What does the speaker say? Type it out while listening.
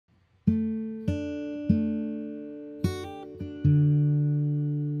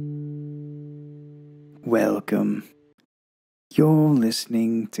Welcome. You're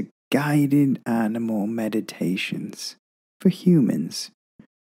listening to Guided Animal Meditations for Humans.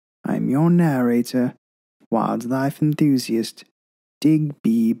 I'm your narrator, wildlife enthusiast,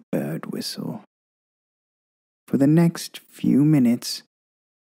 Digby Birdwhistle. For the next few minutes,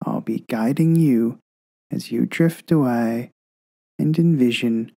 I'll be guiding you as you drift away and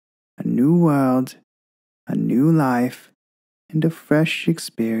envision a new world, a new life, and a fresh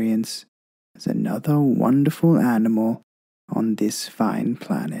experience as another wonderful animal on this fine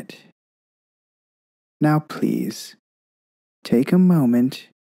planet. Now please, take a moment,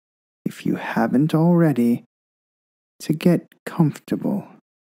 if you haven't already, to get comfortable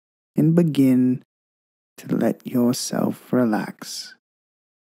and begin to let yourself relax.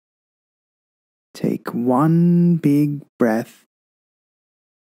 Take one big breath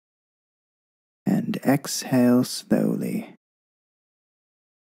and exhale slowly.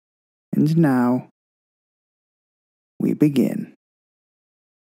 And now, we begin.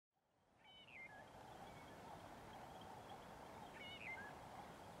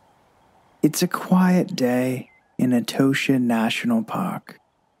 It's a quiet day in Etosha National Park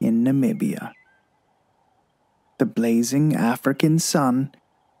in Namibia. The blazing African sun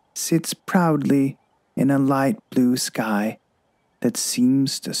sits proudly in a light blue sky that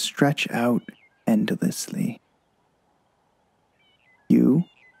seems to stretch out endlessly. You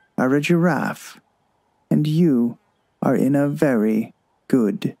are a giraffe, and you are in a very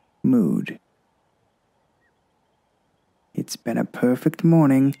good mood. It's been a perfect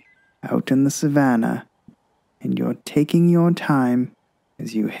morning out in the savannah, and you're taking your time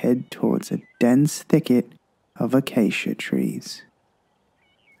as you head towards a dense thicket of acacia trees.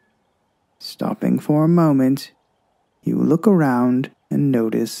 Stopping for a moment, you look around and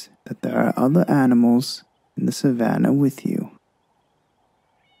notice that there are other animals in the savannah with you.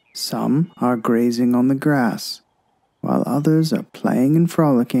 Some are grazing on the grass, while others are playing and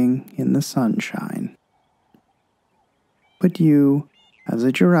frolicking in the sunshine. But you, as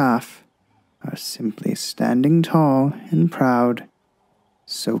a giraffe, are simply standing tall and proud,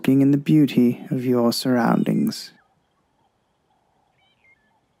 soaking in the beauty of your surroundings.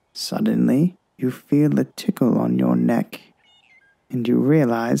 Suddenly, you feel a tickle on your neck, and you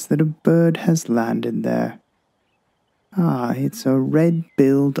realize that a bird has landed there. It's a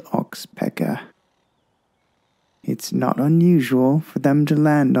red-billed oxpecker. It's not unusual for them to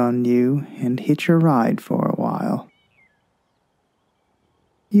land on you and hitch a ride for a while.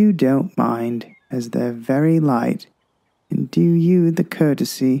 You don't mind, as they're very light, and do you the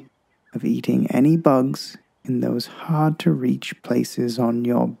courtesy of eating any bugs in those hard-to-reach places on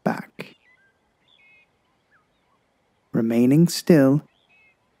your back. Remaining still,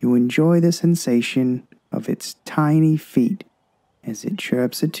 you enjoy the sensation of its tiny feet as it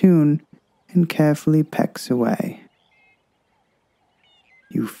chirps a tune and carefully pecks away.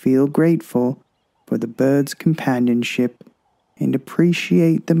 You feel grateful for the bird's companionship and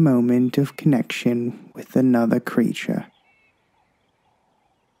appreciate the moment of connection with another creature.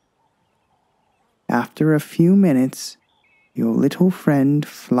 After a few minutes, your little friend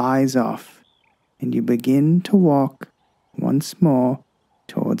flies off, and you begin to walk once more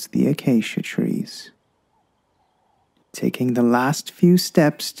towards the acacia trees. Taking the last few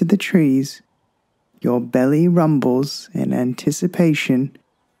steps to the trees, your belly rumbles in anticipation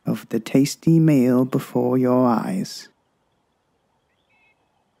of the tasty meal before your eyes.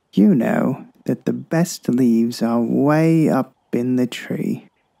 You know that the best leaves are way up in the tree,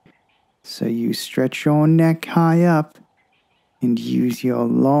 so you stretch your neck high up and use your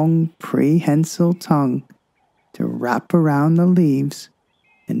long prehensile tongue to wrap around the leaves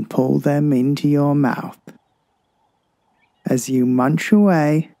and pull them into your mouth. As you munch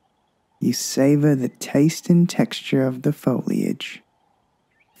away, you savor the taste and texture of the foliage,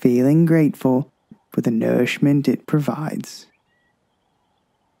 feeling grateful for the nourishment it provides.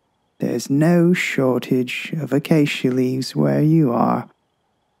 There's no shortage of acacia leaves where you are,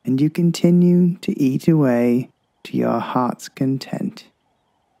 and you continue to eat away to your heart's content.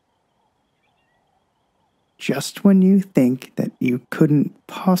 Just when you think that you couldn't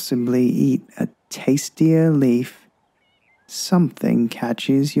possibly eat a tastier leaf, something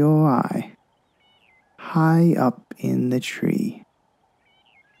catches your eye. High up in the tree.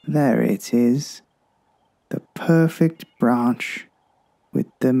 There it is, the perfect branch with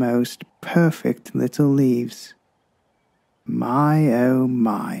the most perfect little leaves. My oh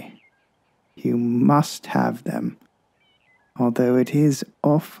my, you must have them, although it is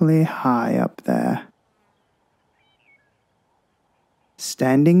awfully high up there.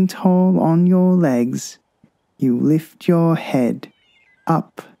 Standing tall on your legs, you lift your head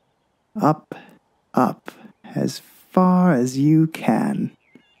up, up as far as you can.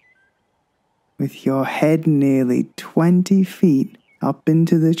 With your head nearly 20 feet up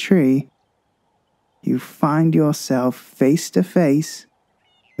into the tree, you find yourself face to face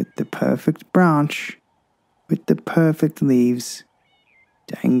with the perfect branch, with the perfect leaves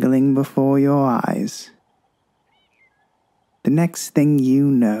dangling before your eyes. The next thing you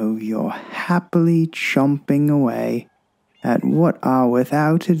know, you're happily chomping away at what are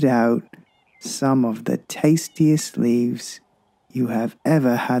without a doubt some of the tastiest leaves you have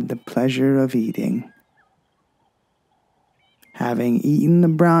ever had the pleasure of eating. Having eaten the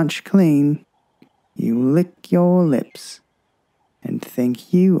branch clean, you lick your lips and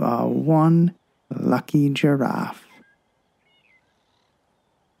think you are one lucky giraffe.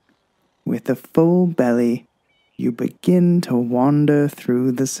 With a full belly, you begin to wander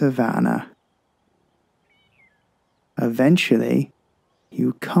through the savannah. Eventually,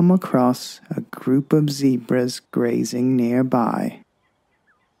 you come across a group of zebras grazing nearby.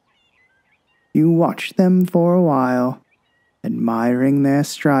 You watch them for a while, admiring their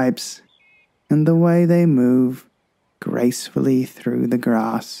stripes and the way they move gracefully through the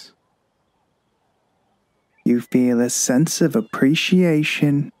grass. You feel a sense of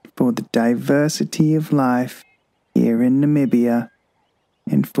appreciation for the diversity of life here in Namibia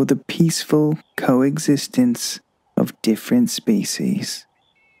and for the peaceful coexistence of different species.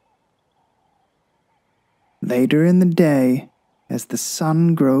 Later in the day, as the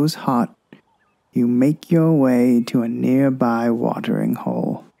sun grows hot, you make your way to a nearby watering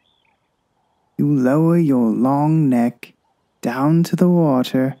hole. You lower your long neck down to the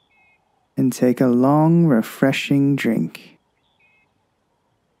water and take a long, refreshing drink.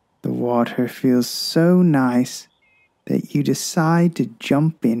 The water feels so nice that you decide to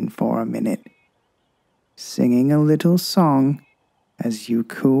jump in for a minute, singing a little song as you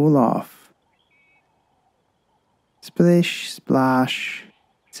cool off. Splish, splash,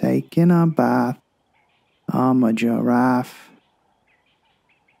 taking a bath, I'm a giraffe.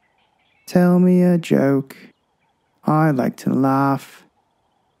 Tell me a joke, I like to laugh,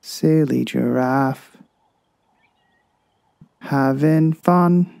 silly giraffe. Having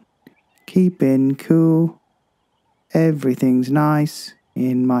fun, keeping cool, everything's nice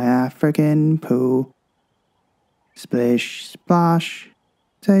in my African pool. Splish, splash,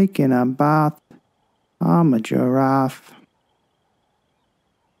 taking a bath, I'm a giraffe.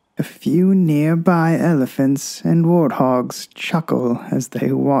 A few nearby elephants and warthogs chuckle as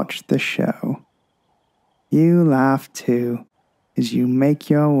they watch the show. You laugh too as you make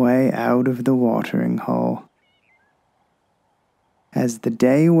your way out of the watering hole. As the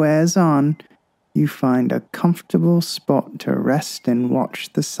day wears on, you find a comfortable spot to rest and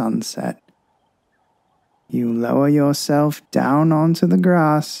watch the sunset. You lower yourself down onto the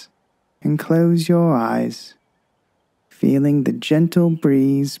grass and close your eyes, feeling the gentle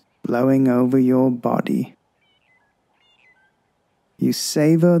breeze blowing over your body. You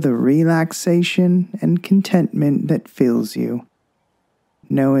savor the relaxation and contentment that fills you,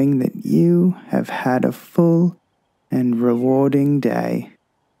 knowing that you have had a full and rewarding day.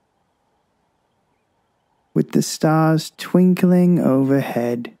 With the stars twinkling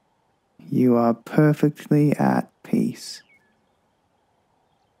overhead, you are perfectly at peace.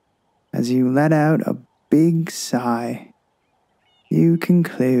 As you let out a big sigh, you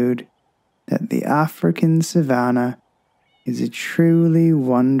conclude that the African savannah is a truly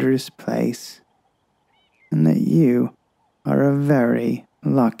wondrous place, and that you are a very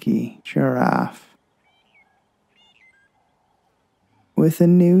lucky giraffe. With a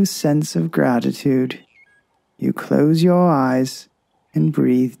new sense of gratitude, you close your eyes and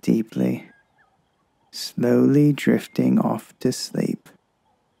breathe deeply, slowly drifting off to sleep.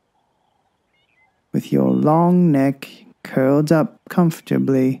 With your long neck curled up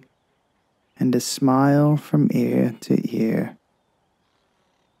comfortably and a smile from ear to ear.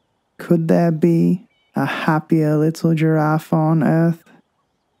 Could there be a happier little giraffe on earth?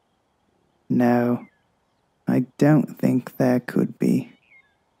 No, I don't think there could be.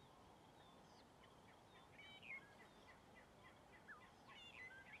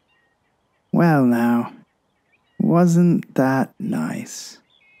 Well now, wasn't that nice?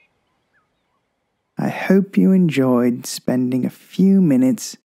 I hope you enjoyed spending a few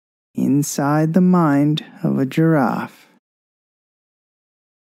minutes inside the mind of a giraffe.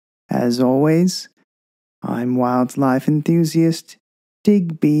 As always, I'm wildlife enthusiast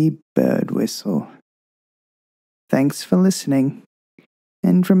Digby Birdwhistle. Thanks for listening,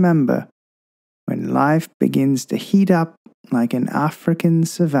 and remember, when life begins to heat up like an African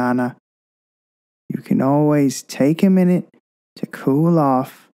savanna, you can always take a minute to cool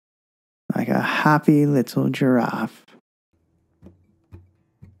off like a happy little giraffe.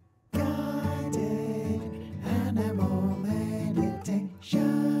 Guided animal meditation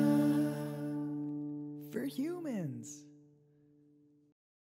for humans.